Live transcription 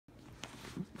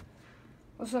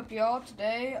What's up, y'all?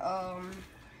 Today, I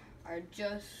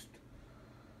just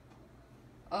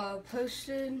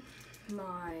posted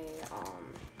my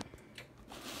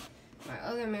my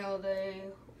other mail day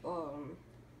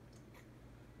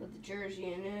with the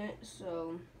jersey in it,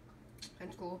 so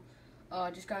that's cool.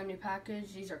 Just got a new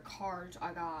package. These are cards.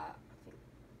 I got, I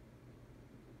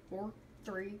think,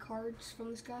 three cards from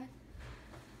this guy.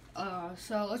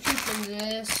 So let's open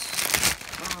this.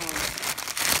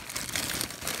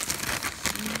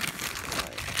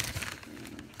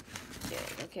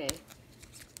 Okay.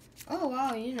 Oh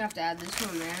wow, you didn't have to add this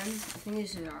one, man. I think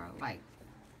this is our like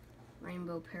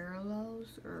rainbow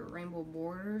parallels or rainbow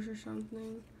borders or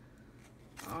something.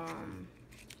 So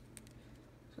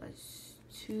that's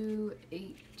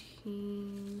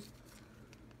 218.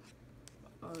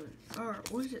 Or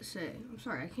what does it say? I'm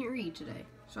sorry, I can't read today.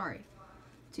 Sorry.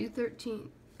 213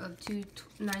 of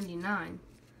 299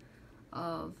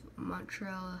 of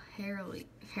Montreal Herald.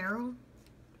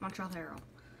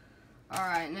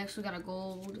 Alright, next we got a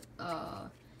gold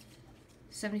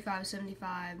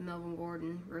 75-75 Melvin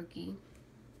Gordon rookie.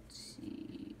 Let's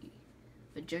see.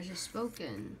 The judge has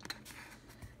spoken.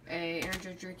 A Aaron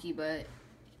Judge rookie, but I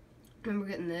remember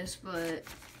getting this, and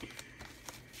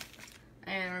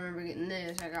I remember getting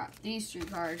this. I got these three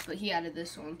cards, but he added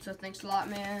this one. So thanks a lot,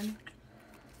 man.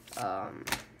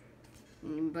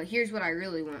 But here's what I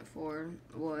really went for.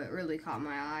 What really caught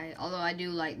my eye. Although I do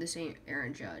like this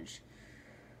Aaron Judge.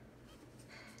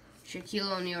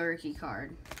 Shaquille O'Neal rookie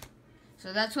card.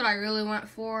 So that's what I really went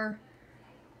for.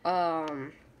 All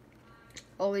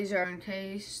these are in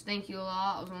case. Thank you a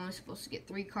lot. I was only supposed to get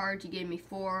 3 cards. You gave me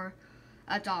 4.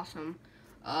 That's awesome.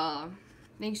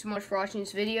 Thanks so much for watching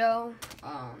this video.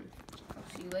 I'll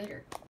see you later.